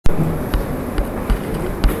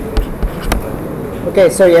Okay,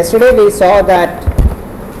 so yesterday we saw that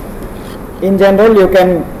in general you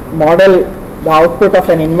can model the output of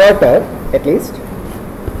an inverter at least,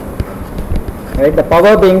 right, the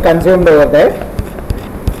power being consumed over there.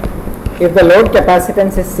 If the load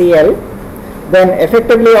capacitance is CL, then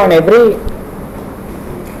effectively on every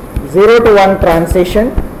 0 to 1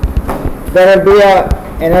 transition there will be a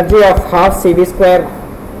energy of half CV square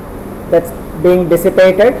that's being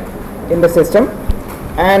dissipated in the system,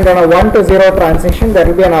 and on a 1 to 0 transition there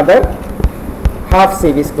will be another half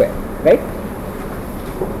CV square, right.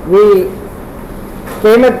 We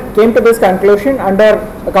came to this conclusion under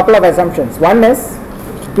a couple of assumptions. One is,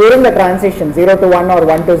 during the transition 0 to 1 or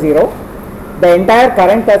 1 to 0, the entire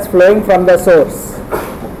current that's flowing from the source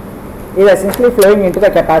is essentially flowing into the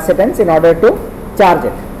capacitance in order to charge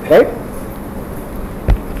it, right.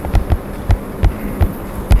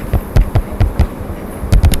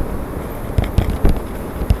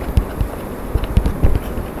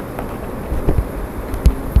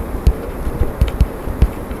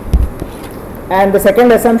 And the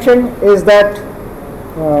second assumption is that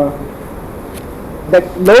the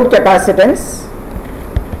load capacitance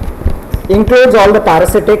includes all the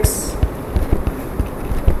parasitics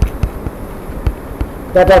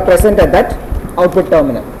that are present at that output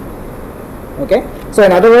terminal. Okay. So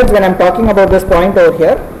in other words, when I am talking about this point over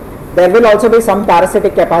here, there will also be some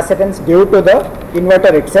parasitic capacitance due to the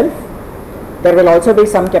inverter itself. There will also be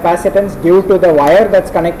some capacitance due to the wire that's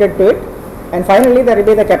connected to it. And finally, there will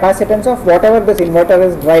be the capacitance of whatever this inverter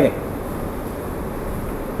is driving.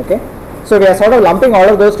 Okay. So we are sort of lumping all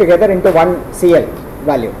of those together into one CL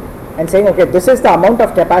value and saying, okay, this is the amount of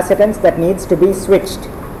capacitance that needs to be switched.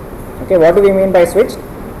 Okay. What do we mean by switched?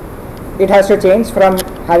 It has to change from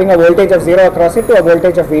having a voltage of 0 across it to a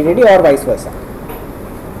voltage of VDD or vice versa.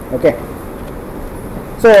 Okay.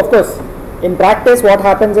 So of course, in practice what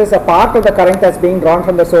happens is a part of the current that's being drawn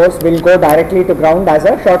from the source will go directly to ground as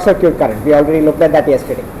a short circuit current. We already looked at that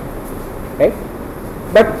yesterday, right.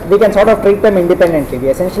 But we can sort of treat them independently. We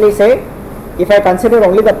essentially say, if I consider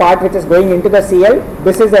only the part which is going into the CL,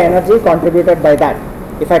 this is the energy contributed by that.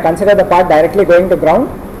 If I consider the part directly going to ground,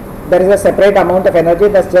 there is a separate amount of energy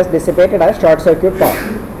that's just dissipated as short circuit power.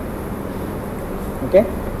 Okay.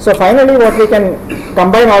 So finally what we can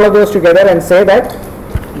combine all of those together and say that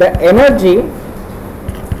the energy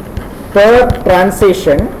per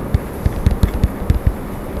transition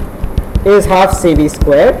is half CV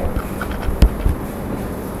square,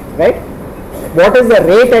 right. What is the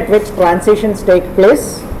rate at which transitions take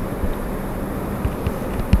place?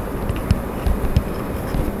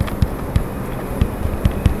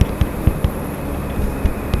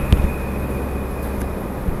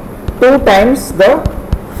 Two times the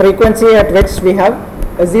frequency at which we have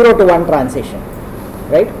a 0 to 1 transition,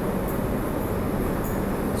 right.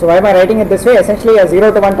 So why am I writing it this way? Essentially a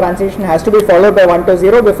 0 to 1 transition has to be followed by 1 to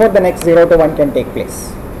 0 before the next 0 to 1 can take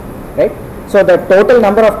place, right. So the total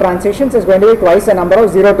number of transitions is going to be twice the number of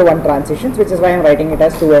 0 to 1 transitions, which is why I am writing it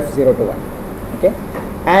as 2f0 to 1. Okay.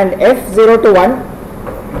 And f0 to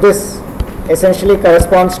 1, this essentially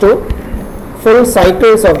corresponds to full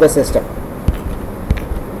cycles of the system.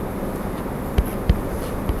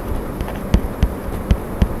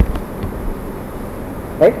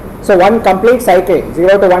 Right. So one complete cycle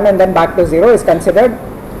 0 to 1 and then back to 0 is considered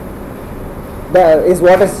is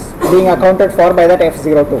what is being accounted for by that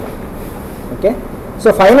f0 to 1. Okay.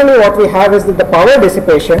 So finally what we have is that the power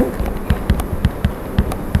dissipation,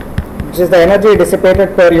 which is the energy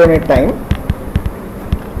dissipated per unit time,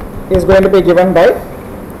 is going to be given by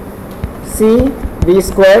C V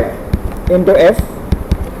square into f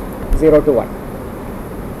 0 to 1.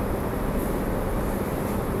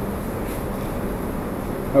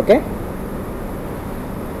 Okay.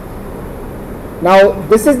 Now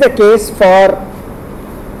this is the case for,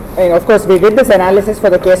 of course we did this analysis for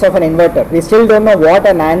the case of an inverter. We still don't know what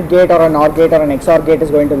an AND gate or an OR gate or an XOR gate is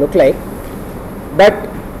going to look like, but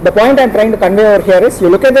the point I am trying to convey over here is, you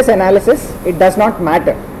look at this analysis, it does not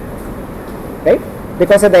matter, right,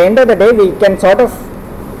 because at the end of the day we can sort of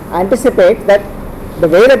anticipate that the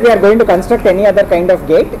way that we are going to construct any other kind of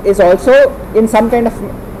gate is also in some kind of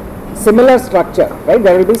similar structure, right.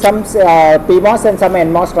 There will be some PMOS and some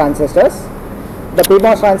NMOS transistors. The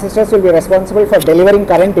PMOS transistors will be responsible for delivering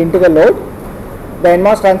current into the load. The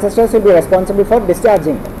NMOS transistors will be responsible for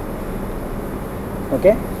discharging.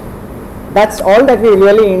 Okay. That's all that we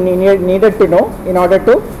really needed to know in order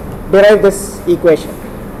to derive this equation,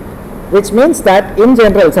 which means that in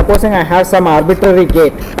general, supposing I have some arbitrary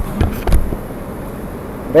gate,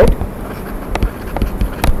 right,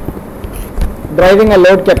 driving a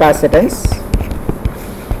load capacitance,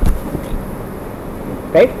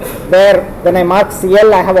 right? Where when I mark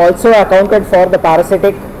CL, I have also accounted for the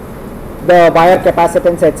parasitic, the wire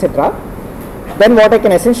capacitance, etc. Then what I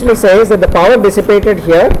can essentially say is that the power dissipated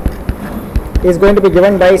here is going to be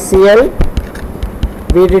given by CL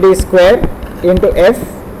VDD square into F,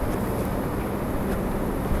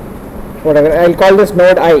 whatever, I'll call this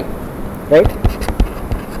node I, right?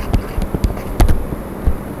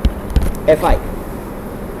 Fi,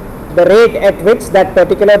 the rate at which that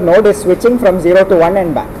particular node is switching from 0 to 1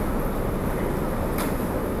 and back.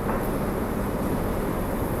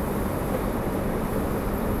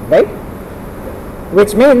 Right?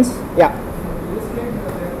 Which means, yeah,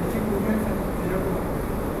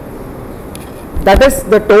 that is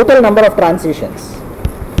the total number of transitions.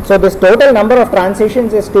 So this total number of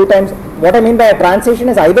transitions is 2 times, what I mean by a transition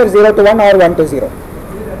is either 0 to 1 or 1 to 0.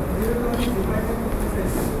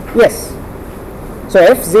 Yes. So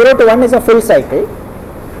F 0 to 1 is a full cycle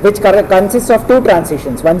which consists of 2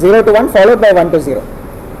 transitions, one 0 to 1 followed by 1 to 0,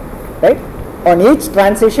 right? On each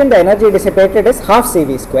transition the energy dissipated is half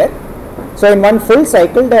CV square. So in one full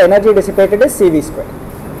cycle the energy dissipated is CV square.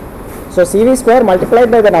 So CV square multiplied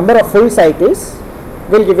by the number of full cycles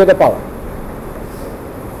will give you the power.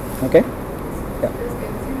 Okay? Yeah.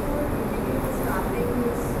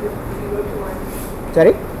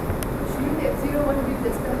 Sorry?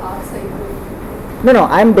 No,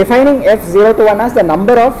 I am defining F 0 to 1 as the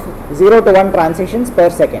number of 0 to 1 transitions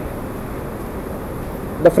per second.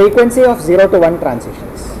 The frequency of 0 to 1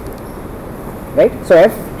 transitions. Right? So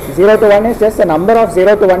F 0 to 1 is just the number of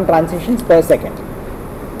 0 to 1 transitions per second.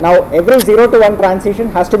 Now every 0 to 1 transition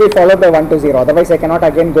has to be followed by 1 to 0, otherwise I cannot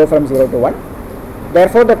again go from 0 to 1.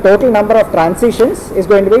 Therefore the total number of transitions is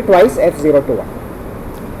going to be twice F 0 to 1.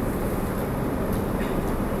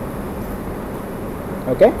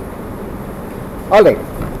 Okay? Alright,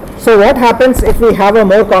 so what happens if we have a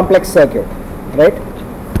more complex circuit, right?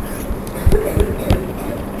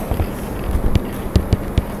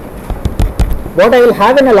 What I will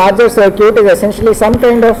have in a larger circuit is essentially some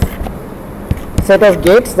kind of set of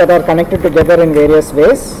gates that are connected together in various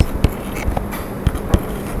ways.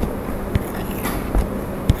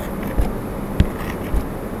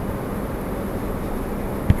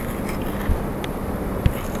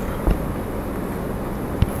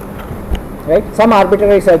 Right, some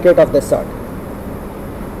arbitrary circuit of this sort.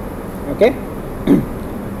 Okay.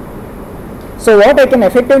 So what I can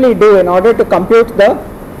effectively do in order to compute the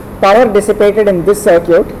power dissipated in this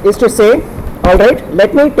circuit is to say, all right,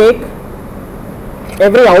 let me take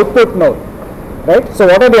every output node, right? So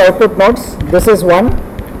what are the output nodes? This is one,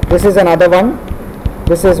 this is another one,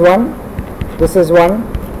 this is one, this is one,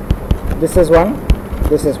 this is one,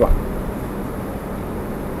 this is one,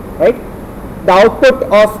 right? The output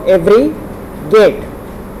of every gate,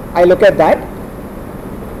 I look at that,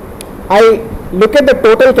 I look at the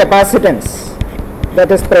total capacitance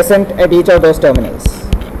that is present at each of those terminals.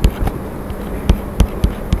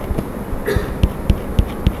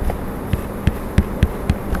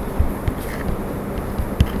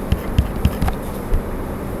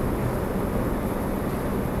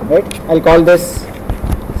 Right, I'll call this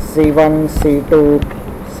C1, C2,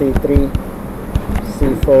 C3,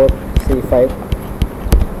 C4, C5,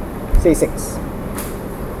 C6.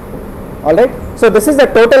 Alright, so this is the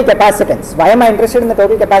total capacitance. Why am I interested in the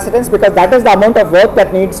total capacitance? Because that is the amount of work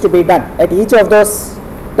that needs to be done at each of those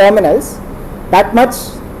terminals. That much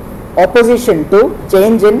opposition to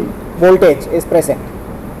change in voltage is present.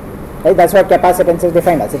 Right, that's what capacitance is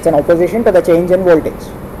defined as. It's an opposition to the change in voltage.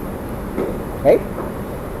 Right?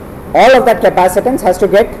 All of that capacitance has to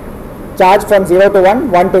get charged from 0 to 1,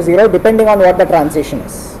 1 to 0, depending on what the transition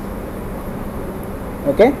is.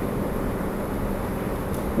 Okay?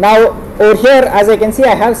 Now over here, as I can see,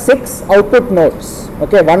 I have 6 output nodes.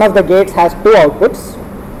 Okay, one of the gates has 2 outputs.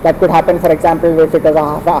 That could happen, for example, if it is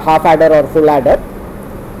a half adder or full adder.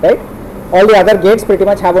 Right? All the other gates pretty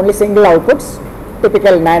much have only single outputs,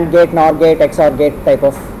 typical NAND gate, NOR gate, XOR gate type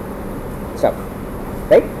of stuff.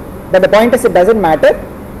 Right? But the point is, it doesn't matter.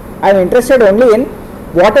 I am interested only in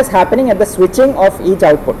what is happening at the switching of each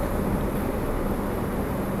output.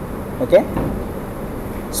 Okay.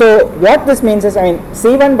 So what this means is, I mean,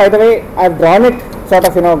 C1, by the way, I have drawn it sort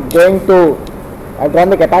of, I have drawn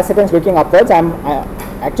the capacitance looking upwards. I am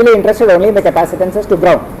actually interested only in the capacitances to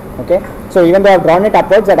ground. Okay. So even though I have drawn it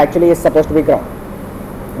upwards, that actually is supposed to be ground.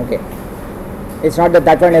 Okay. It's not that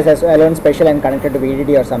that one is alone special and connected to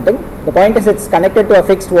VDD or something. The point is, it's connected to a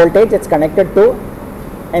fixed voltage, it's connected to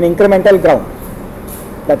an incremental ground.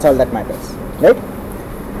 That's all that matters, right?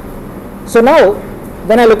 So now,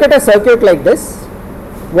 when I look at a circuit like this,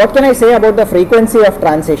 what can I say about the frequency of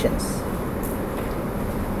transitions?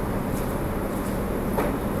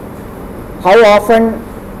 how often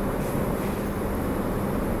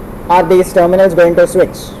are these terminals going to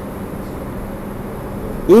switch?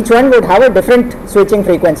 Each one would have a different switching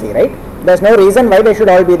frequency, right? There's no reason why they should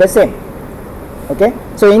all be the same. Okay,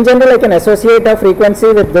 so in general I can associate a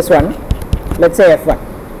frequency with this one, let's say f1.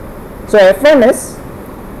 So f1 is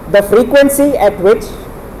the frequency at which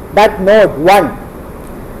that node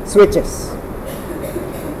 1 switches.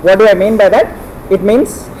 What do I mean by that? It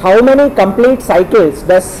means how many complete cycles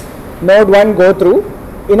does node 1 go through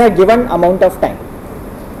in a given amount of time.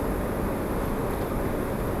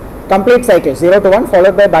 Complete cycles, 0 to 1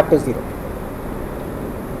 followed by back to 0.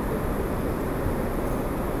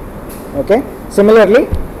 Okay. Similarly,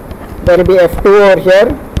 there will be f2 over here,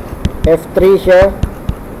 f3 here,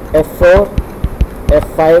 f4,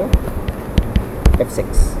 f5,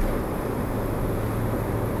 f6.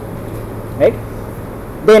 Right?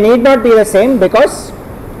 They need not be the same because,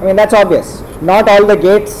 I mean, that's obvious. Not all the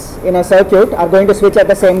gates in a circuit are going to switch at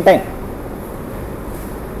the same time.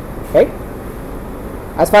 Right?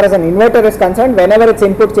 As far as an inverter is concerned, whenever its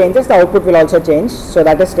input changes, the output will also change. So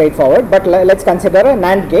that is straightforward. But let's consider a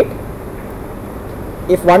NAND gate.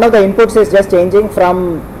 If one of the inputs is just changing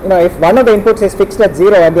from, if one of the inputs is fixed at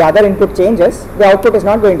 0 and the other input changes, the output is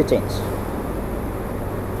not going to change.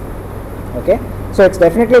 Okay. So it's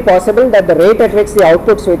definitely possible that the rate at which the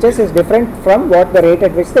output switches is different from what the rate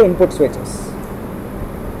at which the input switches.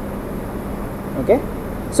 Okay.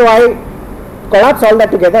 So I collapse all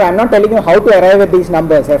that together. I am not telling you how to arrive at these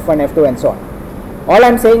numbers f1, f2 and so on. All I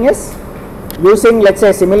am saying is using, let's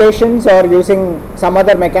say, simulations or using some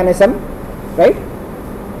other mechanism, right?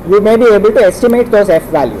 You may be able to estimate those f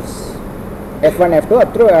values, f1, f2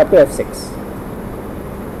 up to f6,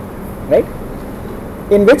 right?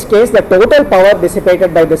 In which case the total power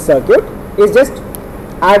dissipated by this circuit is just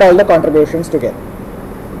add all the contributions together.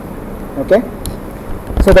 Okay.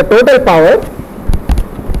 So the total power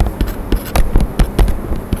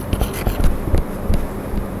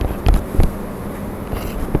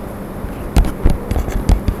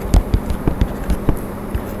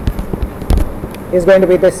is going to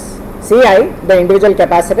be this Ci, the individual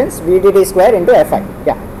capacitance, VDD square into Fi.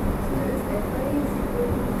 Yeah.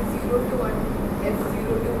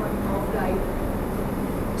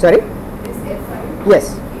 Sorry?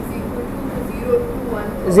 Yes.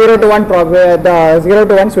 0 to 1 the 0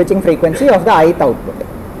 to 1 switching frequency of the ith output.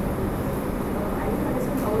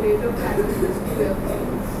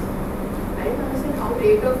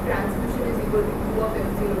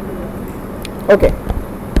 Okay.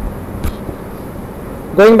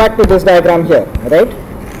 Going back to this diagram here, right?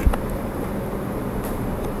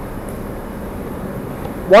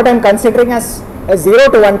 What I am considering as a 0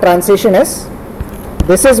 to 1 transition is,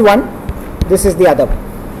 this is one, this is the other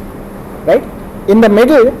one, right? In the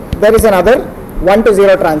middle there is another 1 to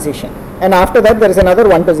 0 transition, and after that there is another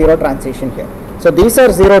 1 to 0 transition here. So these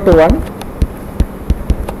are 0 to 1,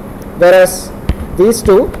 whereas these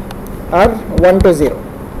two are 1 to 0,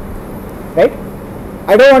 right?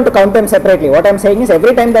 I don't want to count them separately. What I am saying is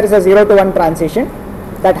every time there is a 0 to 1 transition,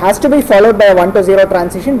 that has to be followed by a 1 to 0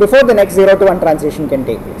 transition before the next 0 to 1 transition can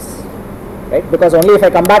take place, right? Because only if I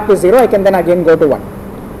come back to 0, I can then again go to 1.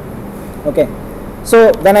 Okay.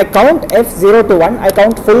 So when I count f0 to 1, I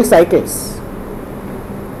count full cycles,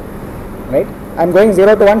 right? I am going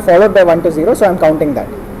 0 to 1 followed by 1 to 0, so I am counting that.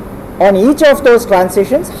 On each of those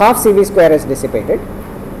transitions, half CV square is dissipated,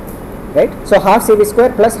 right? So half CV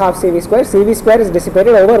square plus half CV square is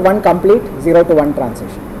dissipated over one complete 0 to 1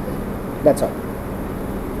 transition. That's all.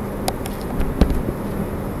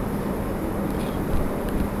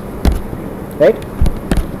 Right?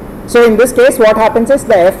 So in this case what happens is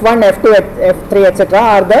the F1, F2, F3 etc.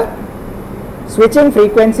 are the switching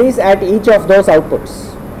frequencies at each of those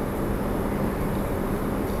outputs.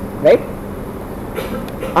 Right?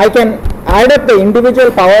 I can add up the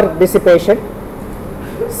individual power dissipation.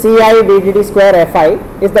 Ci VDD square Fi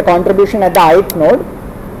is the contribution at the ith node.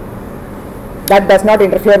 That does not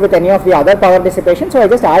interfere with any of the other power dissipation. So I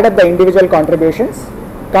just add up the individual contributions,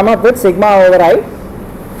 come up with sigma over I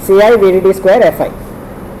Ci VDD square Fi.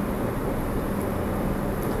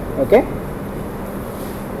 Okay.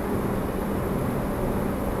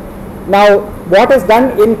 Now what is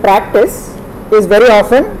done in practice is very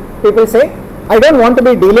often people say, I don't want to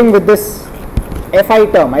be dealing with this Fi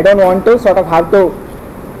term. I don't want to sort of have to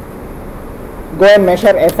go and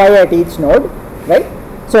measure Fi at each node, right?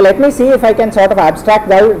 So let me see if I can sort of abstract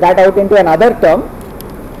that out into another term.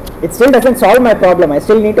 It still doesn't solve my problem. I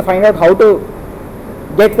still need to find out how to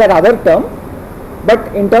get that other term.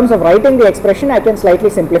 But in terms of writing the expression, I can slightly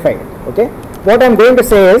simplify it. Okay. What I am going to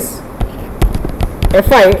say is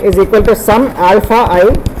Fi is equal to sum alpha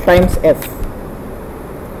I times f,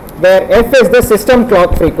 where f is the system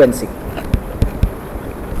clock frequency.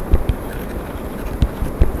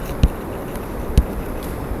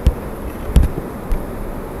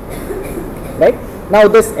 Right? Now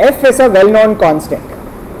this f is a well-known constant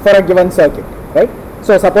for a given circuit, right?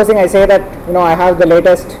 So supposing I say that I have the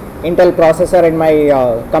latest Intel processor in my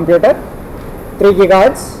computer, 3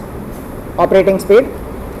 gigahertz operating speed,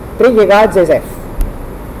 3 gigahertz is f.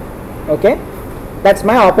 Okay, that's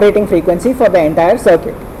my operating frequency for the entire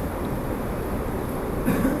circuit.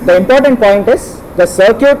 The important point is the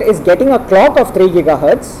circuit is getting a clock of 3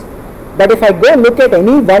 gigahertz, but if I go look at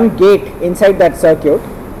any one gate inside that circuit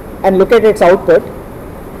and look at its output,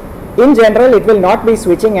 in general it will not be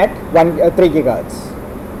switching at 3 gigahertz.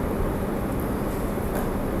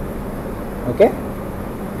 Okay,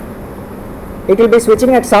 it will be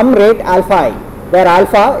switching at some rate alpha I, where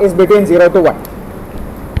alpha is between 0 to 1.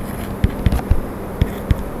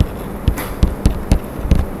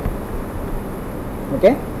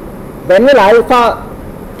 Okay, when will alpha,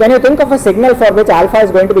 can you think of a signal for which alpha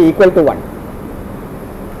is going to be equal to 1?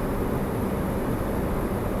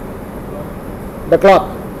 The clock,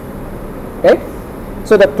 right?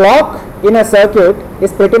 So the clock in a circuit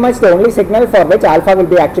is pretty much the only signal for which alpha will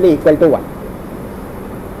be actually equal to 1.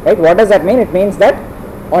 Right? What does that mean? It means that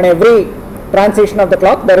on every transition of the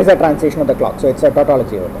clock there is a transition of the clock. So it's a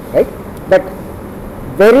tautology over there, right? But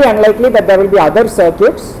very unlikely that there will be other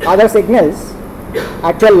circuits, other signals,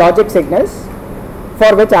 actual logic signals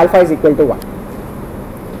for which alpha is equal to 1.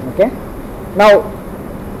 Okay. Now,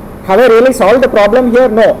 have I really solved the problem here?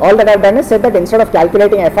 No. All that I have done is said that instead of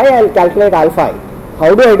calculating fi, I will calculate alpha I.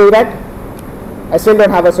 How do I do that? I still don't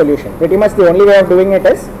have a solution. Pretty much the only way of doing it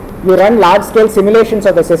is you run large scale simulations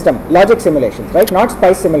of the system, logic simulations, right? Not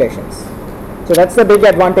spice simulations. So that's the big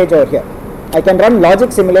advantage over here. I can run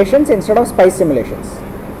logic simulations instead of spice simulations.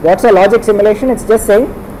 What's a logic simulation? It's just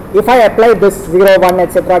saying if I apply this 0, 1,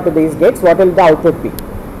 etc. to these gates, what will the output be?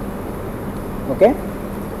 Okay,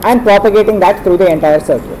 and propagating that through the entire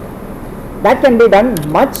circuit. That can be done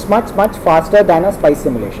much faster than a spice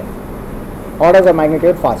simulation, orders of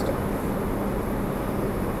magnitude faster.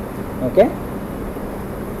 Okay,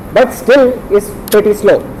 but still is pretty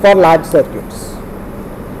slow for large circuits.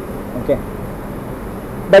 Okay,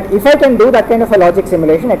 but if I can do that kind of a logic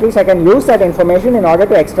simulation, at least I can use that information in order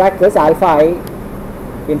to extract this alpha I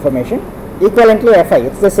information, equivalently fi.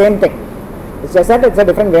 It's the same thing, it's just that it's a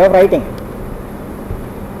different way of writing.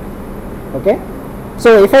 Okay,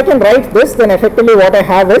 so if I can write this, then effectively what I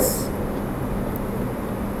have is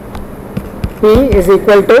P is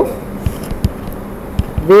equal to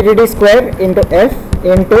VDD square into F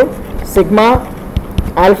into sigma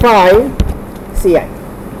alpha I Ci.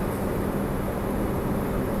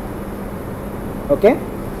 Okay,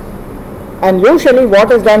 and usually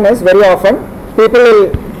what is done is, very often people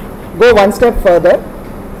will go one step further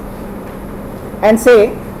and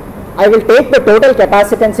say, I will take the total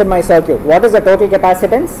capacitance in my circuit. What is the total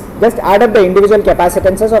capacitance? Just add up the individual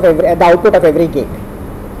capacitances of the output of every gate.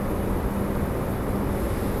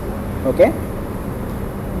 Okay,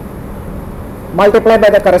 multiply by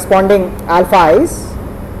the corresponding alpha i's,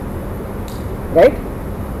 right,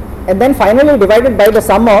 and then finally divided by the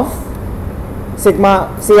sum of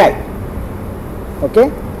sigma Ci.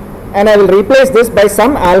 Okay, and I will replace this by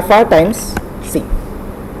some alpha times C.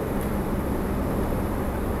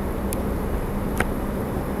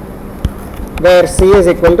 Where C is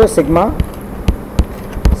equal to sigma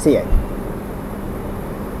Ci.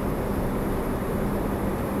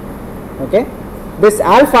 Okay, this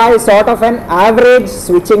alpha is sort of an average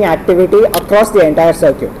switching activity across the entire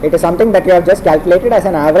circuit. It is something that you have just calculated as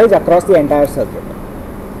an average across the entire circuit.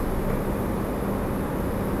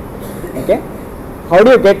 Okay, how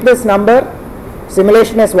do you get this number?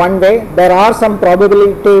 Simulation is one way. There are some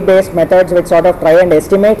probability based methods which sort of try and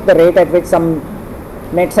estimate the rate at which some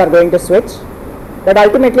nets are going to switch, but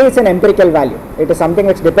ultimately it's an empirical value. It is something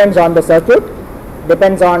which depends on the circuit,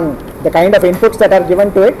 depends on the kind of inputs that are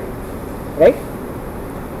given to it, right?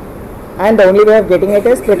 And the only way of getting it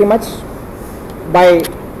is pretty much by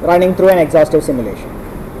running through an exhaustive simulation.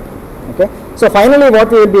 Okay, so finally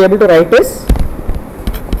what we will be able to write is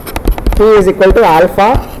P is equal to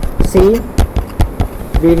alpha C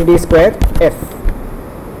VDD square F,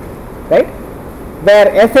 right, where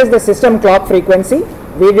F is the system clock frequency,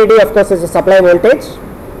 VDD of course is the supply voltage,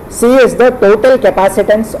 C is the total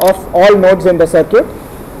capacitance of all nodes in the circuit,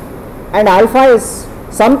 and alpha is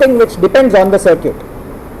something which depends on the circuit,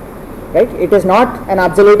 right? It is not an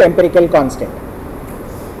absolute empirical constant,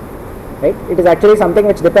 right? It is actually something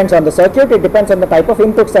which depends on the circuit. It depends on the type of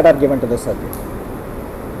inputs that are given to the circuit.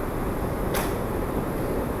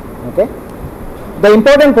 Okay. The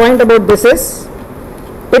important point about this is,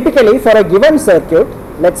 typically for a given circuit,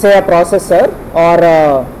 let's say a processor or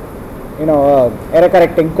a, error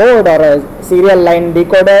correcting code or a serial line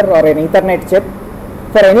decoder or an Ethernet chip,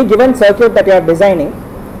 for any given circuit that you are designing,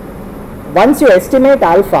 once you estimate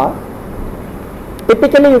alpha,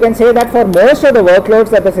 typically you can say that for most of the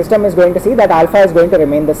workloads that the system is going to see, that alpha is going to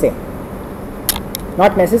remain the same.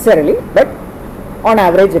 Not necessarily, but on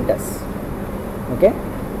average it does. Okay.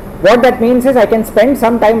 What that means is I can spend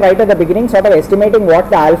some time right at the beginning sort of estimating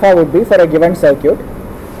what the alpha would be for a given circuit.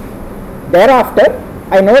 Thereafter,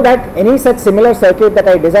 I know that any such similar circuit that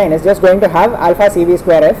I design is just going to have alpha CV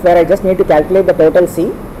square F, where I just need to calculate the total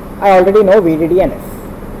C. I already know VDD and F.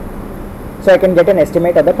 So I can get an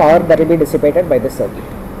estimate of the power that will be dissipated by this circuit.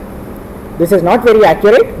 This is not very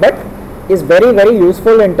accurate, but is very, very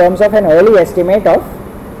useful in terms of an early estimate of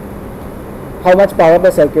how much power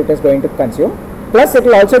the circuit is going to consume. Plus it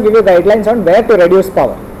will also give you guidelines on where to reduce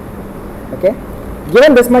power. Okay.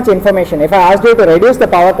 Given this much information, if I asked you to reduce the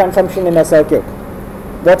power consumption in a circuit,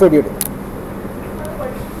 what would you do?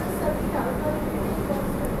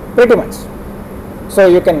 Pretty much. So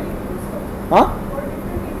you can,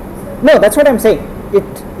 no, that's what I'm saying.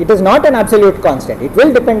 It is not an absolute constant. It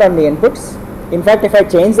will depend on the inputs. In fact, if I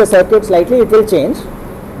change the circuit slightly, it will change.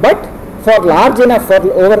 But for large enough, for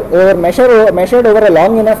measured over a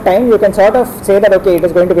long enough time, you can sort of say that okay, it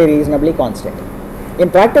is going to be reasonably constant. In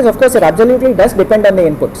practice, of course, it absolutely does depend on the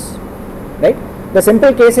inputs, right? The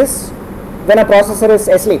simple case is when a processor is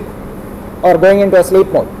asleep or going into a sleep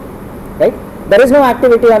mode, right? There is no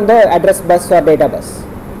activity on the address bus or data bus,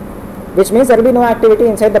 which means there will be no activity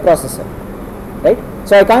inside the processor, right?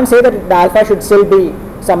 So I can't say that the alpha should still be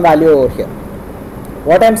some value over here.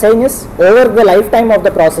 What I am saying is, over the lifetime of the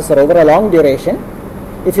processor, over a long duration,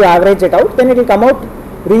 if you average it out, then it will come out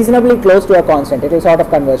reasonably close to a constant. It will sort of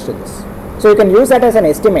converge to this. So you can use that as an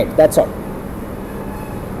estimate, that's all.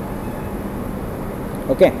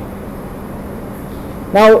 Okay.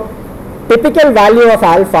 Now, typical value of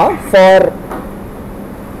alpha for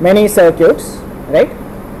many circuits, right,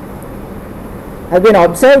 has been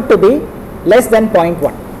observed to be less than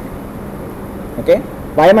 0.1. Okay.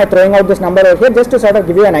 Why am I throwing out this number over here? Just to sort of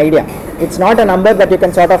give you an idea. It's not a number that you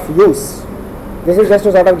can sort of use. This is just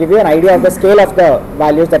to sort of give you an idea of the scale of the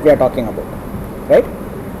values that we are talking about, right?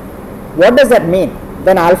 What does that mean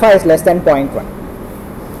when alpha is less than 0.1?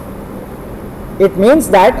 It means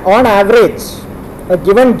that on average, a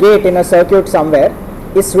given gate in a circuit somewhere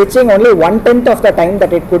is switching only 1/10 of the time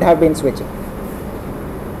that it could have been switching,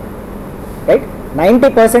 right?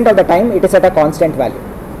 90% of the time it is at a constant value.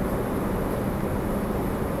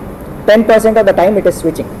 10% of the time it is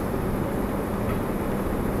switching.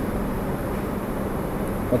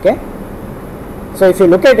 Okay. So if you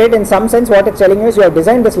look at it, in some sense what it's telling you is you have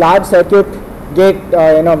designed this large circuit gate,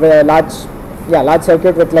 large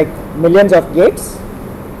circuit with like millions of gates.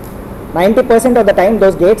 90% of the time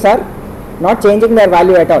those gates are not changing their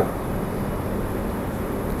value at all.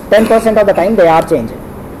 10% of the time they are changing.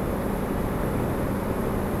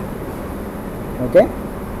 Okay.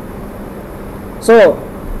 So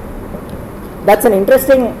that's an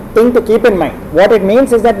interesting thing to keep in mind. What it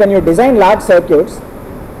means is that when you design large circuits,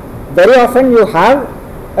 very often you have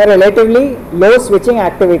a relatively low switching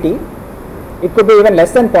activity. It could be even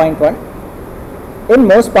less than 0.1 in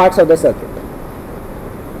most parts of the circuit.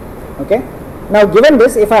 Okay. Now given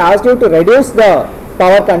this, if I asked you to reduce the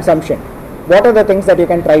power consumption, what are the things that you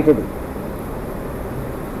can try to do?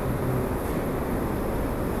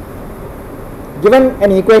 Given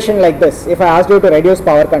an equation like this, if I asked you to reduce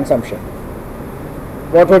power consumption,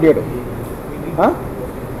 what would you do?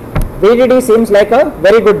 VDD seems like a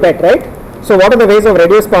very good bet, right? So what are the ways of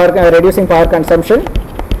reducing power consumption?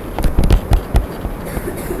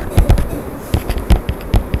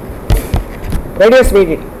 Reduce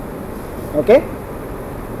VDD. Okay.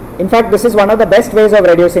 In fact, this is one of the best ways of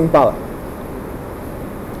reducing power.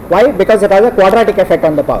 Why? Because it has a quadratic effect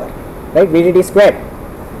on the power, right? VDD squared.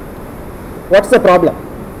 What's the problem?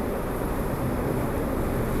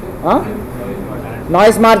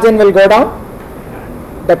 Noise margin will go down.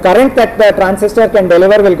 The current that the transistor can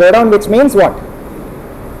deliver will go down, which means what?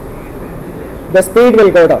 The speed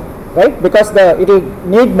will go down, right? Because it will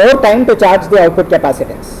need more time to charge the output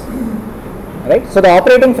capacitance, right? So the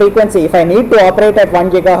operating frequency, if I need to operate at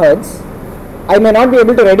 1 gigahertz, I may not be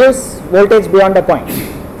able to reduce voltage beyond a point,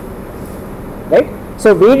 right?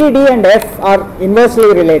 So VDD and F are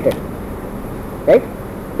inversely related, right?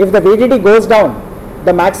 If the VDD goes down,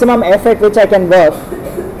 the maximum F at which I can work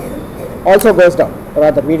also goes down.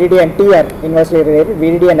 Rather, VDD and T are inversely related,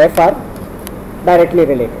 VDD and F are directly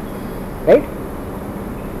related, right?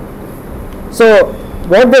 So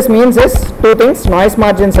what this means is two things: noise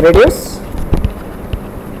margins reduce,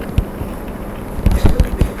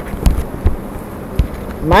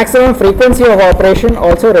 maximum frequency of operation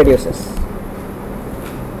also reduces.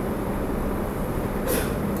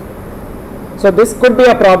 So this could be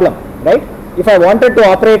a problem, right? If I wanted to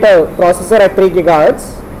operate a processor at 3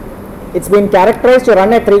 gigahertz, it's been characterized to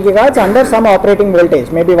run at 3 gigahertz under some operating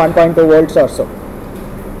voltage, maybe 1.2 volts or so.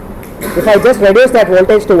 If I just reduce that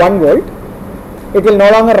voltage to 1 volt, it will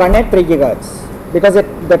no longer run at 3 gigahertz because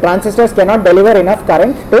the transistors cannot deliver enough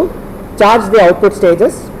current to charge the output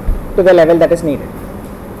stages to the level that is needed.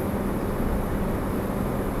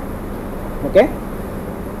 Okay.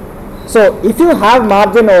 So if you have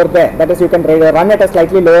margin over there, that is, you can run at a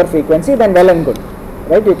slightly lower frequency, then well and good,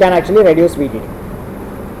 right? You can actually reduce VDD.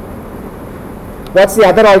 What's the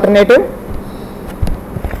other alternative?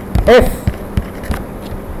 F.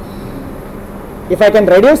 If I can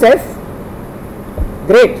reduce F,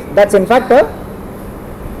 great. That's in fact a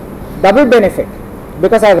double benefit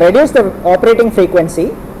because I have reduced the operating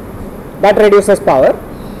frequency, that reduces power.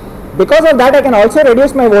 Because of that, I can also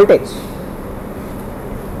reduce my voltage.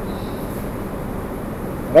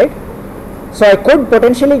 Right? So I could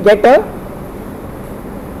potentially get a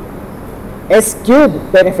S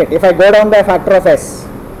cube benefit if I go down by a factor of S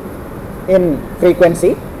in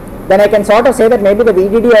frequency. Then I can sort of say that maybe the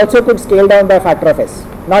VDD also could scale down by a factor of S.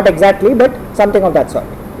 Not exactly, but something of that sort.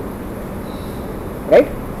 Right?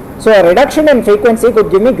 So a reduction in frequency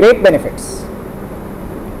could give me great benefits.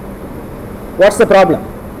 What's the problem?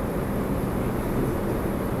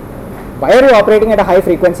 Why are you operating at a high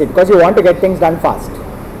frequency? Because you want to get things done fast.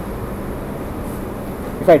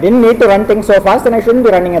 If I didn't need to run things so fast, then I shouldn't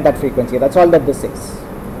be running at that frequency. That's all that this is.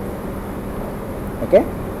 Okay?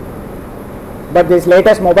 But these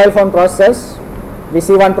latest mobile phone processors, we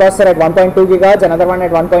see one processor at 1.2 gigahertz, another one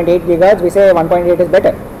at 1.8 gigahertz, we say 1.8 is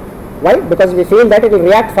better. Why? Because we feel that it will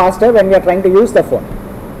react faster when we are trying to use the phone.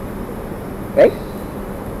 Right?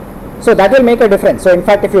 So that will make a difference. So in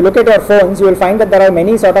fact, if you look at your phones, you will find that there are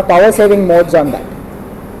many sort of power saving modes on that.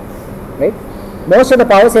 Right? Most of the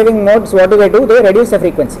power saving modes, what do? They reduce the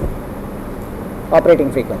frequency,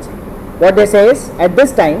 operating frequency. What they say is, at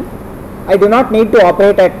this time, I do not need to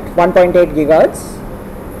operate at 1.8 gigahertz.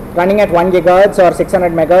 Running at 1 gigahertz or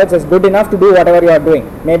 600 megahertz is good enough to do whatever you are doing.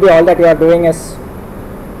 Maybe all that you are doing is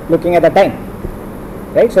looking at the time.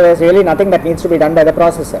 Right? So there is really nothing that needs to be done by the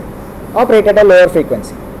processor. Operate at a lower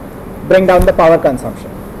frequency. Bring down the power consumption.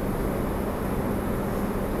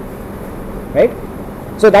 Right?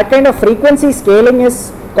 So that kind of frequency scaling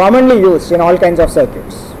is commonly used in all kinds of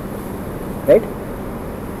circuits. Right?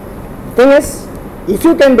 Thing is, if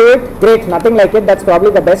you can do it, great. Nothing like it. That's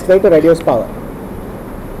probably the best way to reduce power.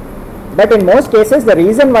 But in most cases, the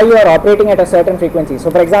reason why you are operating at a certain frequency.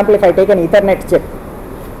 So for example, if I take an Ethernet chip,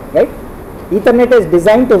 right? Ethernet is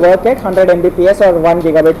designed to work at 100 Mbps or 1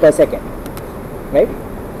 gigabit per second. Right?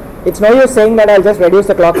 It's no use saying that I'll just reduce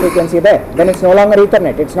the clock frequency there. Then it's no longer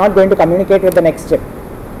Ethernet. It's not going to communicate with the next chip.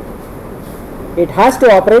 It has to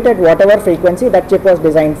operate at whatever frequency that chip was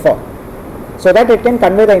designed for, so that it can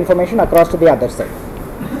convey the information across to the other side.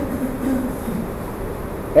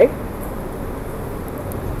 Right?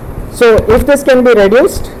 So if this can be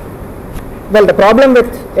reduced, well, the problem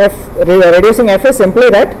with reducing F is simply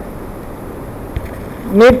that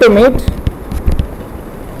need to meet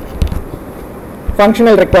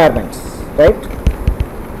functional requirements, right?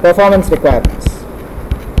 Performance requirements.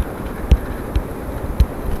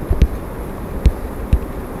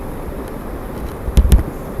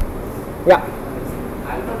 Yeah.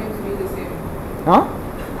 Alpha times be the same. Huh?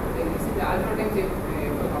 Is it alpha times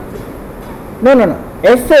No.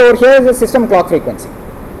 F over here is the system clock frequency.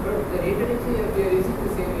 But the rated is the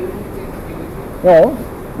same even if it changes frequency. No.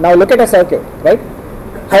 Now look at a circuit, right?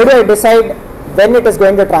 How do I decide when it is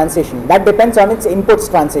going to transition? That depends on its inputs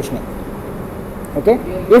transitioning. Okay?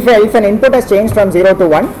 If an input has changed from 0 to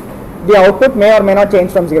 1, the output may or may not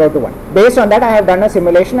change from 0 to 1. Based on that, I have done a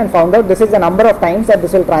simulation and found out this is the number of times that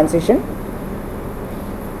this will transition.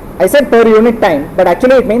 I said per unit time, but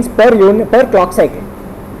actually it means per clock cycle.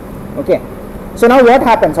 Okay. So now what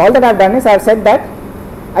happens? All that I have done is I have said that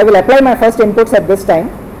I will apply my first inputs at this time.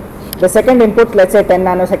 The second input, let's say 10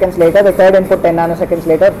 nanoseconds later, the third input 10 nanoseconds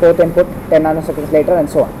later, fourth input 10 nanoseconds later, and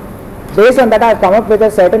so on. Based on that, I have come up with a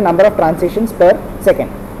certain number of transitions per second.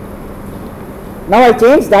 Now I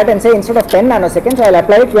change that and say instead of 10 nanoseconds, I will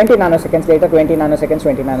apply it 20 nanoseconds later, 20 nanoseconds,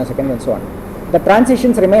 20 nanoseconds, and so on. The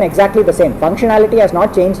transitions remain exactly the same. Functionality has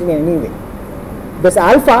not changed in any way. This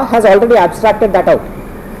alpha has already abstracted that out.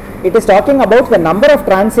 It is talking about the number of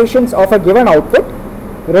transitions of a given output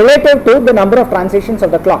relative to the number of transitions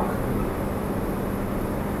of the clock.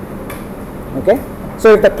 Okay.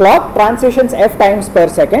 So if the clock transitions f times per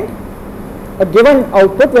second, a given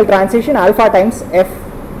output will transition alpha times f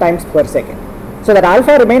times per second. So that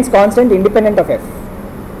alpha remains constant independent of f.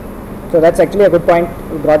 So that's actually a good point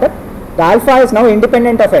we brought up. The alpha is now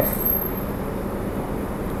independent of f.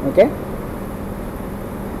 Okay.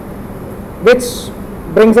 Which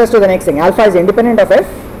brings us to the next thing. Alpha is independent of f.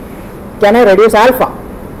 Can I reduce alpha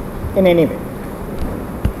in any way?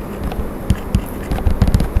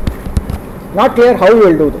 Not clear how you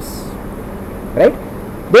will do this, right?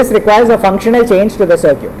 This requires a functional change to the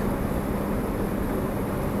circuit,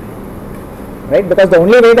 right? Because the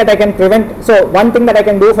only way that I can prevent, so one thing that I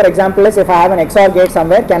can do, for example, is if I have an XOR gate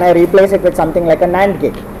somewhere, can I replace it with something like a NAND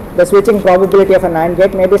gate? The switching probability of a NAND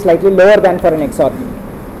gate may be slightly lower than for an XOR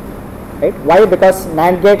gate, right? Why? Because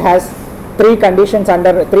NAND gate has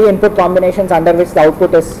three input combinations under which the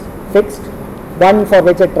output is fixed, one for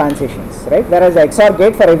which it transitions, right? Whereas the XOR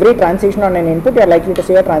gate, for every transition on an input, you are likely to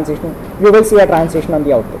see a transition, you will see a transition on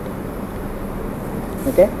the output.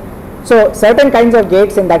 Okay. So certain kinds of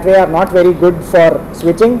gates in that way are not very good for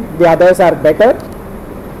switching, the others are better,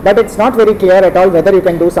 but it's not very clear at all whether you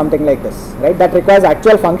can do something like this, right? That requires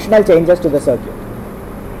actual functional changes to the circuit.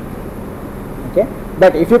 Okay.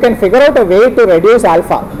 But if you can figure out a way to reduce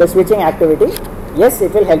alpha, the switching activity, yes,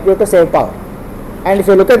 it will help you to save power. And if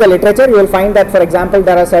you look at the literature, you will find that, for example,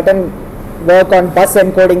 there are certain work on bus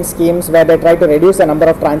encoding schemes where they try to reduce the number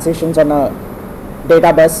of transitions on a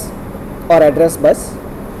data bus or address bus,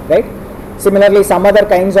 right? Similarly, some other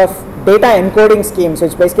kinds of data encoding schemes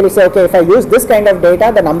which basically say, okay, if I use this kind of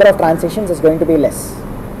data, the number of transitions is going to be less.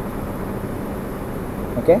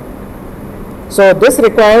 Okay. So this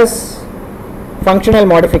requires functional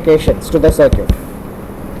modifications to the circuit.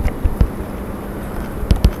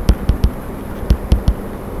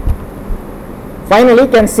 Finally,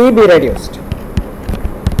 can C be reduced?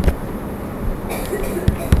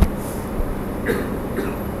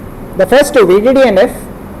 The first two, VDD and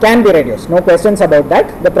F, can be reduced, no questions about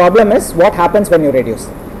that. The problem is what happens when you reduce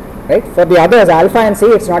them, right? For the others, alpha and C,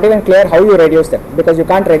 it's not even clear how you reduce them, because you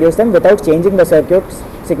can't reduce them without changing the circuits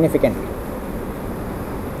significantly.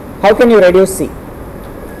 How can you reduce C?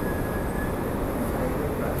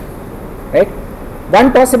 Right?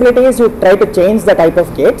 One possibility is you try to change the type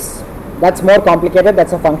of gates. That's more complicated,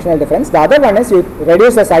 that's a functional difference. The other one is you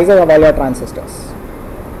reduce the sizes of all your transistors,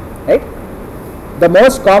 right? The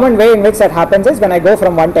most common way in which that happens is when I go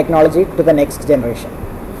from one technology to the next generation.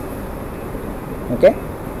 Okay?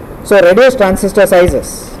 So reduce transistor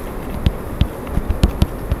sizes.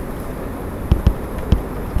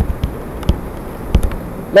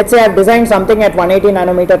 Let's say I have designed something at 180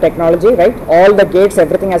 nanometer technology, right? All the gates,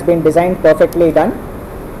 everything has been designed perfectly done.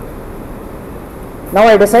 Now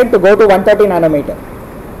I decide to go to 130 nanometer.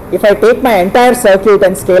 If I take my entire circuit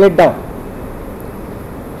and scale it down,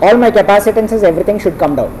 all my capacitances, everything should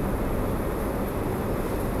come down.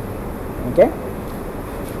 Okay?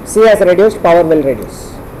 C has reduced, power will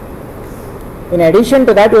reduce. In addition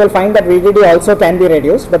to that, you will find that VDD also can be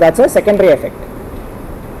reduced, but that's a secondary effect.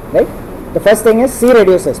 Right? The first thing is C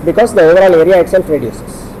reduces because the overall area itself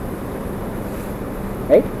reduces.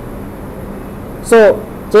 Right? So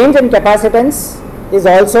change in capacitance is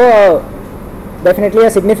also definitely a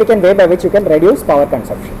significant way by which you can reduce power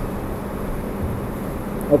consumption.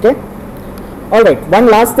 Okay? Alright, one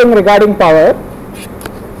last thing regarding power.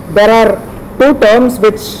 There are two terms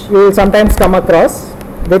which you will sometimes come across,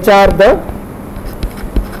 which are the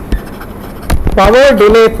power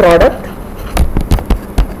delay product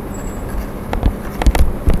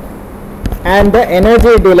and the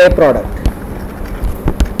energy delay product.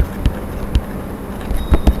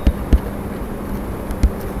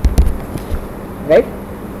 Right?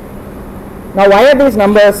 Now, why are these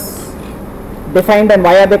numbers defined and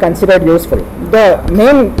why are they considered useful? The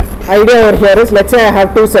main idea over here is, let's say I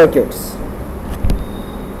have two circuits.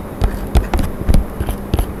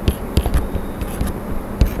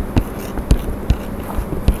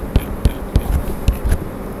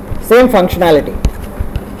 Same functionality.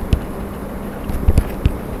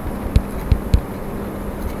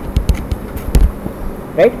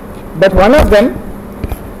 Right? But one of them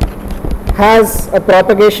has a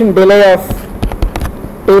propagation delay of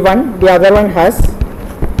T1, the other one has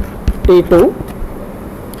T2.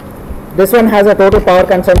 This one has a total power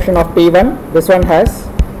consumption of P1, this one has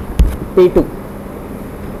P2.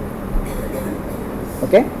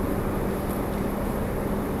 Okay?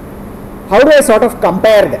 How do I sort of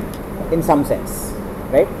compare them in some sense?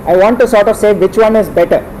 Right? I want to sort of say which one is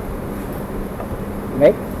better.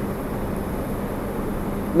 Right?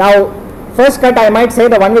 Now, first cut I might say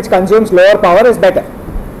the one which consumes lower power is better.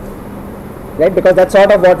 right? Because that's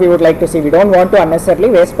sort of what we would like to see. We don't want to unnecessarily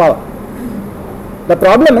waste power. The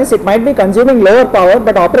problem is it might be consuming lower power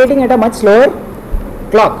but operating at a much slower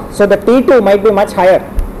clock. So the T2 might be much higher.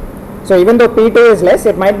 So even though P2 is less,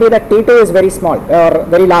 it might be that T2 is very small or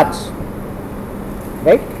very large,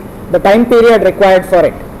 right? The time period required for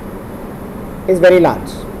it is very large.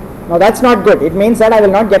 Now that's not good. It means that I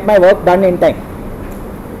will not get my work done in time,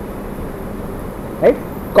 right?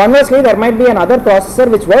 Conversely, there might be another processor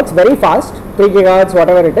which works very fast, 3 gigahertz,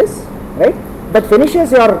 whatever it is, right? But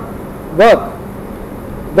finishes your work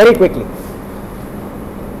very quickly.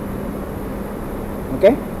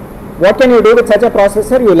 Okay? What can you do with such a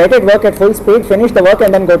processor? You let it work at full speed, finish the work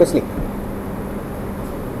and then go to sleep.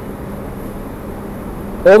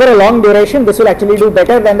 Over a long duration, this will actually do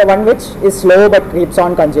better than the one which is slow but keeps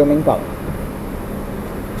on consuming power.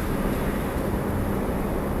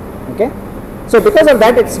 Okay? So because of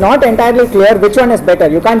that, it's not entirely clear which one is better.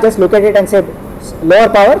 You can't just look at it and say lower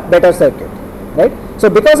power, better circuit, right? So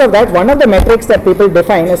because of that, one of the metrics that people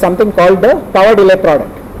define is something called the power delay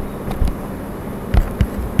product.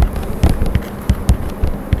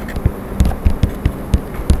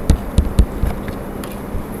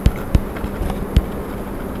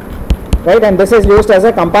 Right, and this is used as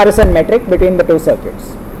a comparison metric between the two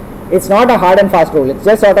circuits. It's not a hard and fast rule. It's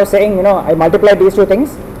just sort of saying, you know, I multiply these two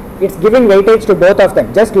things. It's giving weightage to both of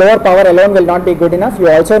them. Just lower power alone will not be good enough. You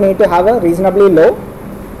also need to have a reasonably low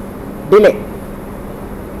delay.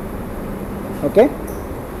 Okay.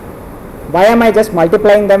 Why am I just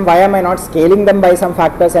multiplying them? Why am I not scaling them by some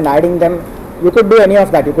factors and adding them? You could do any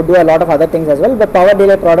of that. You could do a lot of other things as well. But power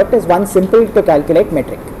delay product is one simple to calculate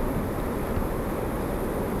metric.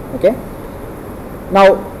 Okay.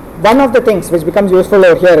 Now, one of the things which becomes useful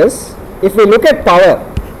over here is, if we look at power,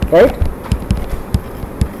 right?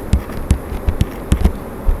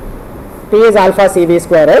 P is alpha CV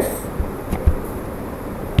square F,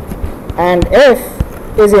 and F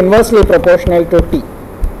is inversely proportional to T,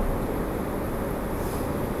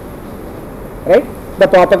 right? The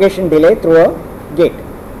propagation delay through a gate.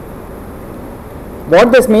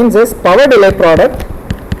 What this means is power delay product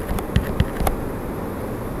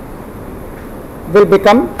will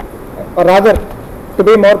become, or rather, to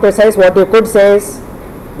be more precise, what you could say is,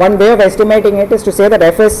 one way of estimating it is to say that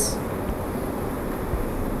F is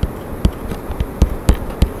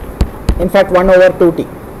in fact 1 over 2t.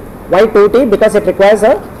 Why 2t? Because it requires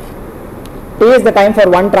a t is the time for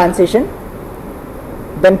one transition,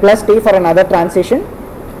 then plus t for another transition.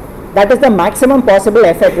 That is the maximum possible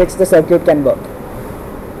F at which the circuit can work.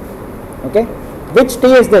 Okay, which t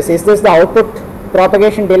is this? Is this the output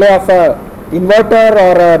propagation delay of a inverter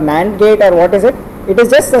or a NAND gate, or what is it? It is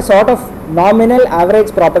just a sort of nominal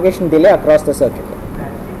average propagation delay across the circuit,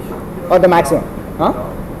 or the maximum. Huh?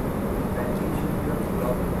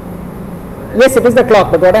 Yes, it is the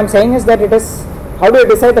clock, but what I am saying is that it is, how do you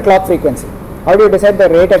decide the clock frequency? How do you decide the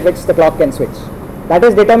rate at which the clock can switch? That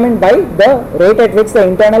is determined by the rate at which the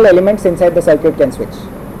internal elements inside the circuit can switch.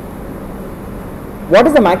 What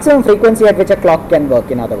is the maximum frequency at which a clock can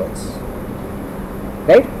work, in other words?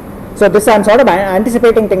 Right? So this I am sort of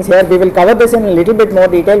anticipating things here. We will cover this in a little bit more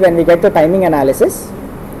detail when we get to timing analysis,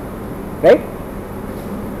 right?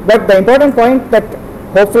 But the important point that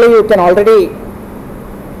hopefully you can already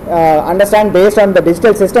understand based on the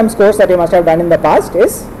digital systems course that you must have done in the past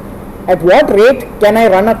is, at what rate can I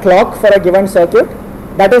run a clock for a given circuit?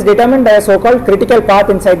 That is determined by a so-called critical path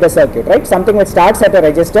inside the circuit, right? Something which starts at a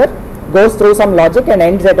register, goes through some logic and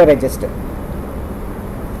ends at a register.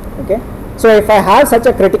 Okay. So if I have such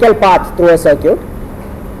a critical path through a circuit,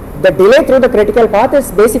 the delay through the critical path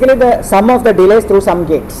is basically the sum of the delays through some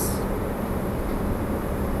gates.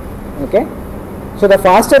 Okay. So the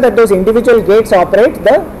faster that those individual gates operate,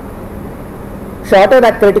 the shorter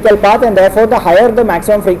that critical path, and therefore the higher the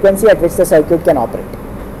maximum frequency at which the circuit can operate.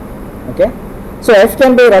 Okay. So F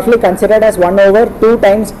can be roughly considered as 1 over 2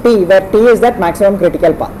 times T, where T is that maximum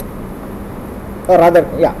critical path, or rather,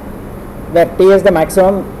 yeah, where T is the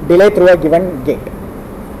maximum delay through a given gate.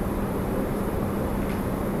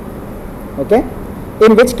 Okay.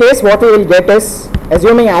 In which case what we will get is,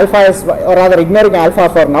 assuming alpha is, or rather ignoring alpha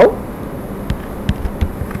for now,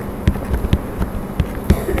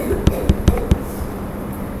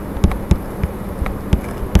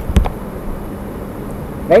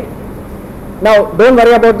 right? Now don't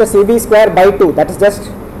worry about the CV square by 2, that is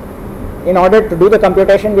just in order to do the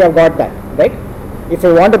computation we have got that, right? If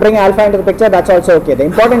you want to bring alpha into the picture, that's also okay. The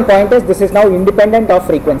important point is this is now independent of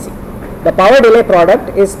frequency. The power delay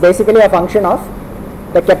product is basically a function of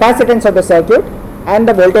the capacitance of the circuit and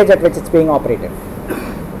the voltage at which it's being operated.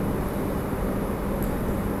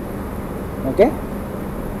 Okay.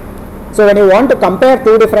 So when you want to compare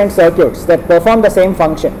two different circuits that perform the same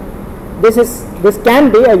function, this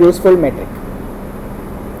can be a useful metric.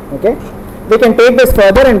 Okay, we can take this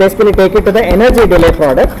further and basically take it to the energy delay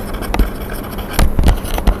product.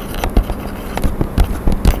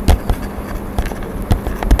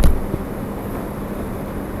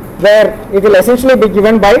 Where it will essentially be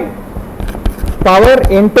given by power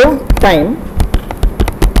into time,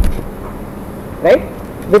 right?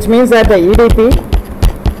 Which means that the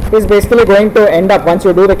EDP is basically going to end up, once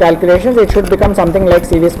you do the calculations, it should become something like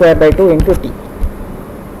CV square by 2 into T.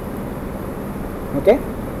 Okay.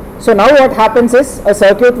 So now what happens is a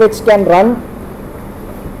circuit which can run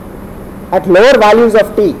at lower values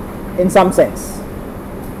of T in some sense,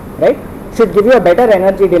 right, should give you a better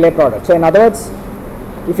energy delay product. So in other words,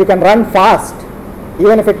 if you can run fast,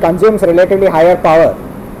 even if it consumes relatively higher power,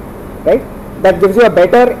 right, that gives you a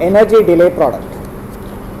better energy delay product.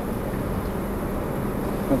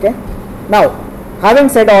 Okay. Now, having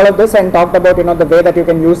said all of this and talked about the way that you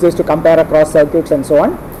can use this to compare across circuits and so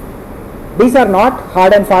on, these are not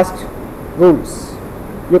hard and fast rules.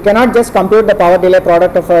 You cannot just compute the power delay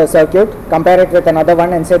product of a circuit, compare it with another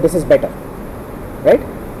one and say this is better, right?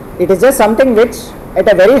 It is just something which at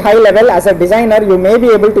a very high level as a designer you may be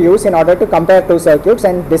able to use in order to compare two circuits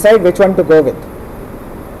and decide which one to go with.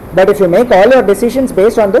 But if you make all your decisions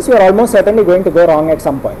based on this, you are almost certainly going to go wrong at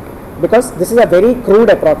some point, because this is a very crude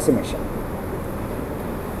approximation.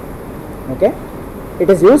 Okay, it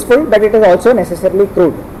is useful, but it is also necessarily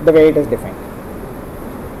crude the way it is defined.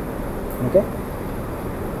 Okay.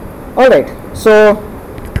 All right. So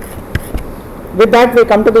with that we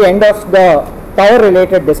come to the end of the power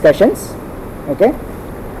related discussions. Okay.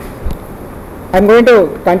 I'm going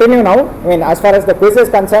to continue now. I mean, as far as the quiz is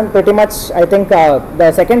concerned, pretty much I think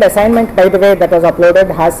the second assignment, by the way, that was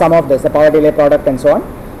uploaded has some of this, the power delay product and so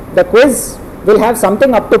on. The quiz will have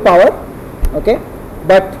something up to power, okay,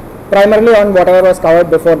 but primarily on whatever was covered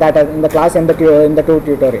before that in the class in the two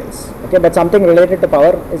tutorials. Okay, but something related to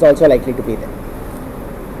power is also likely to be there,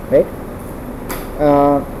 right?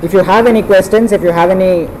 If you have any questions, if you have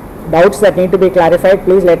any doubts that need to be clarified,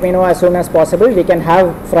 please let me know as soon as possible. We can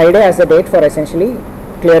have Friday as the date for essentially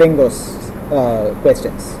clearing those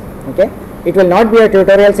questions. Okay, it will not be a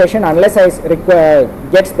tutorial session unless I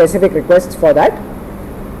get specific requests for that.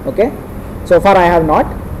 Okay, so far I have not,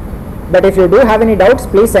 but if you do have any doubts,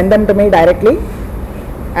 please send them to me directly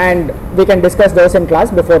and we can discuss those in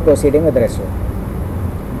class before proceeding with the rest of it.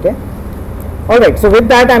 Okay. Alright, so with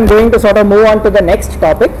that I am going to sort of move on to the next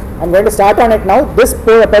topic. I am going to start on it now. This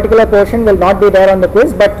particular portion will not be there on the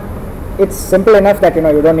quiz, but it's simple enough that you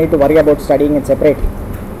don't need to worry about studying it separately,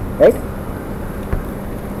 right?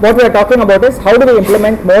 What we are talking about is how do we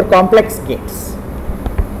implement more complex gates.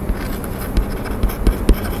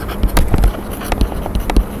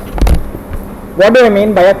 What do I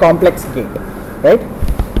mean by a complex gate, right?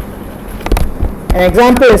 An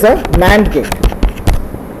example is a NAND gate,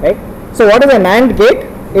 right? So what is a NAND gate?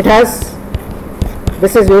 It has,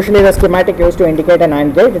 this is usually the schematic used to indicate a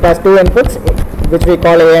NAND gate. It has two inputs, which we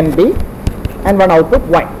call A and B, and one output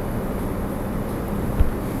Y.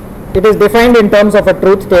 It is defined in terms of a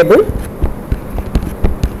truth table.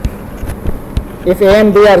 If A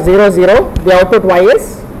and B are 0, 0, the output Y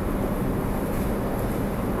is,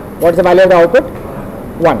 what is the value of the output?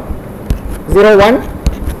 1. 0, 1,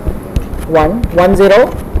 1, 1,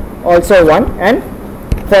 0, also 1, and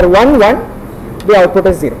for 1, 1, the output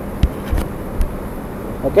is 0.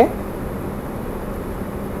 Okay.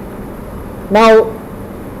 Now,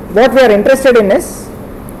 what we are interested in is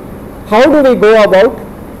how do we go about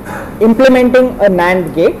implementing a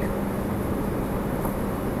NAND gate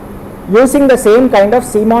using the same kind of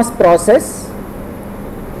CMOS process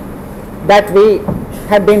that we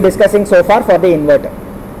have been discussing so far for the inverter.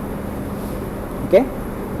 Okay.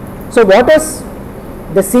 So what is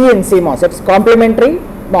the C in CMOS? It's complementary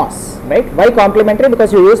MOS, right? Why complementary?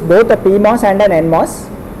 Because you use both a PMOS and an NMOS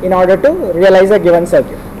in order to realize a given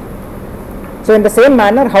circuit. So in the same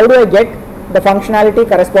manner, how do I get the functionality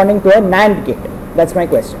corresponding to a NAND gate? That's my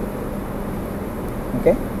question.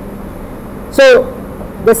 Okay. So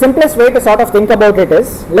the simplest way to sort of think about it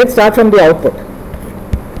is, let's start from the output.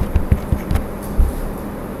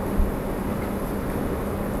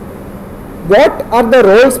 What are the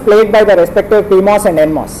roles played by the respective PMOS and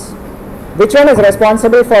NMOS? Which one is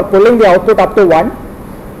responsible for pulling the output up to 1?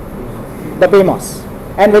 The PMOS.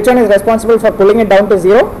 And which one is responsible for pulling it down to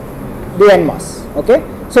 0? The NMOS. Okay.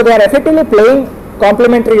 So they are effectively playing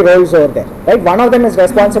complementary roles over there, right? One of them is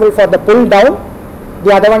responsible for the pull down,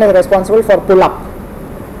 the other one is responsible for pull up.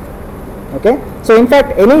 Okay. So in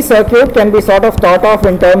fact, any circuit can be sort of thought of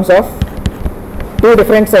in terms of two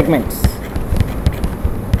different segments.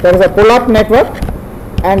 There is a pull up network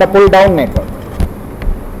and a pull down network.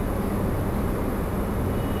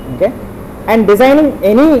 Okay, and designing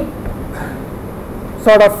any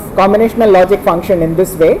sort of combinational logic function in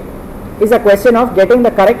this way is a question of getting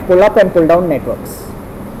the correct pull up and pull down networks.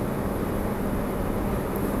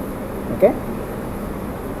 Okay,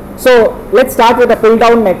 so let's start with the pull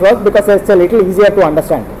down network because it's a little easier to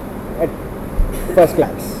understand at first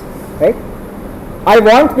glance, right? I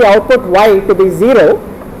want the output y to be 0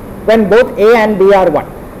 when both A and B are 1.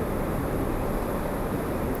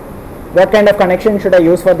 What kind of connection should I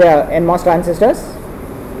use for the NMOS transistors?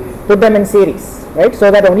 Put them in series, right?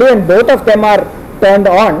 So that only when both of them are turned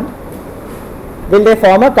on will they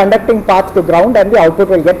form a conducting path to ground and the output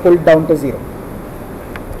will get pulled down to 0.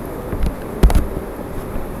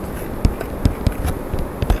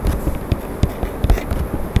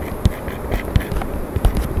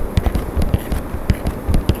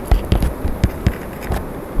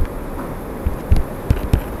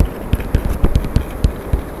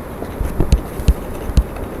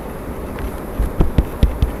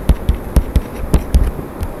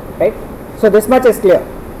 Right? So this much is clear.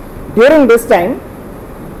 During this time,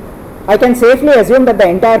 I can safely assume that the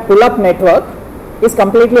entire pull-up network is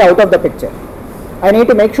completely out of the picture. I need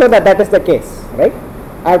to make sure that that is the case, right?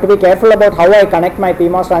 I have to be careful about how I connect my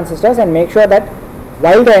PMOS transistors and make sure that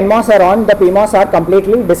while the NMOS are on, the PMOS are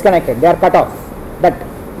completely disconnected. They are cut off.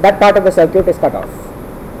 That part of the circuit is cut off.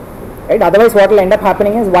 Right? Otherwise, what will end up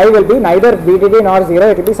happening is Y will be neither VDD nor 0.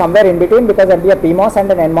 It will be somewhere in between because there will be a PMOS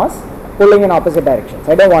and an NMOS pulling in opposite directions.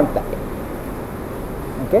 I don't want that.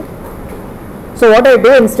 Okay. So what I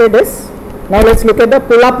do instead is, now let's look at the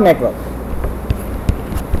pull-up network.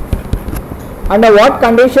 Under what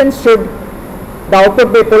conditions should the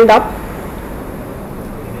output be pulled up?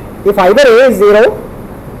 If either A is 0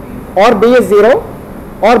 or B is 0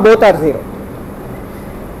 or both are 0.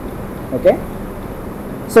 Okay.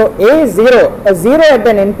 So A is 0. A 0 at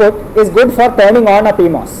an input is good for turning on a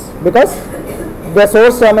PMOS because the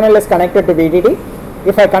source terminal is connected to VDD.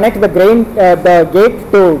 If I connect the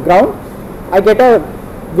gate to ground, I get a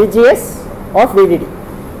VGS of VDD,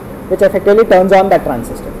 which effectively turns on that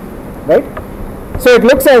transistor, right? So it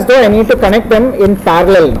looks as though I need to connect them in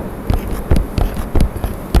parallel now.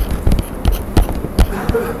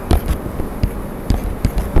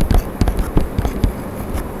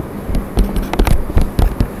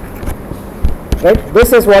 Right?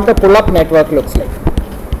 This is what the pull-up network looks like.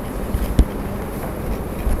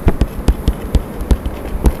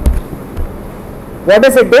 What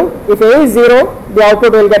does it do? If A is 0, the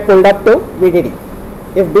output will get pulled up to VDD.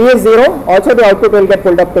 If B is 0, also the output will get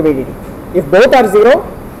pulled up to VDD. If both are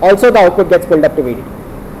 0, also the output gets pulled up to VDD.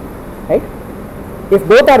 Right? If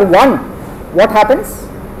both are 1, what happens?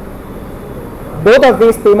 Both of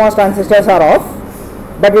these PMOS transistors are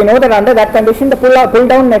off, but we know that under that condition the pull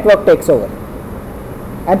down network takes over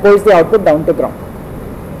and pulls the output down to ground.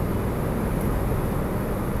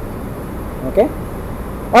 Okay?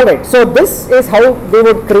 Alright, so this is how we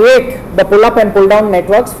would create the pull up and pull down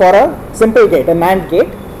networks for a simple gate, a NAND gate.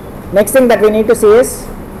 Next thing that we need to see is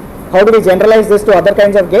how do we generalize this to other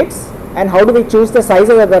kinds of gates and how do we choose the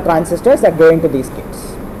sizes of the transistors that go into these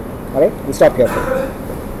gates. Alright, we stop here.